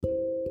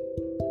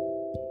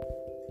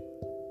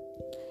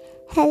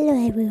Hello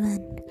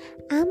everyone,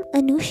 I'm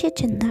Anusha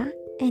Chandra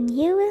and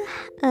you will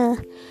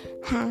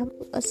have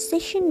a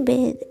session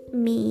with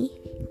me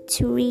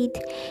to read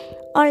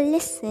or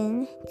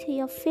listen to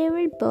your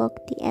favorite book,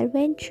 The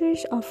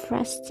Adventures of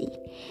Rusty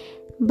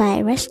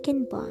by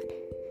Ruskin Bond.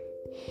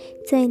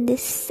 So in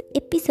this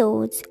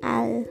episodes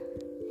I'll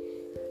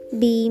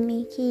be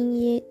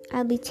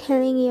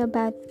telling you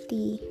about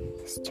the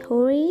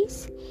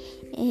stories,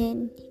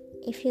 and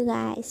if you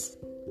guys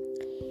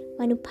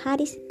want to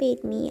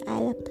participate me,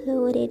 I'll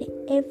upload it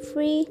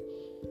every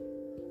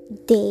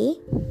day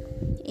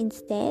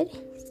instead.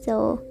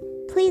 So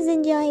please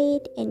enjoy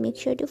it and make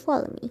sure to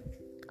follow me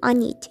on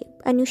YouTube,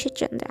 Anusha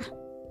Chandra.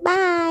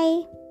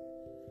 Bye.